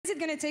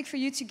going to take for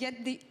you to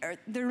get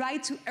the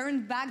right to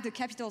earn back the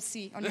capital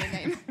C on your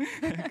name?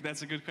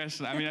 That's a good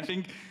question. I mean,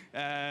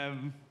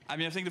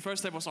 I think the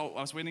first step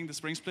was winning the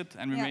spring split,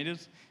 and we made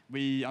it.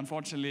 We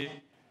unfortunately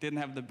didn't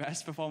have the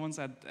best performance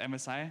at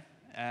MSI,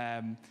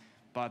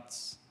 but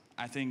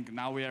I think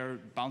now we are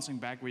bouncing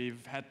back.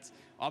 We've had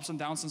ups and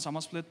downs in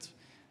summer split,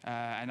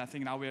 and I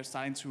think now we are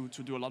starting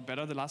to do a lot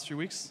better the last few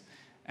weeks.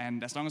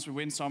 And as long as we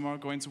win summer,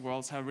 go into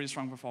Worlds, have a really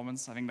strong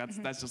performance, I think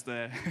that's just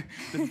the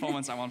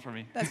performance I want from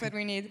me. That's what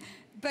we need.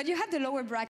 But you had the lower bracket.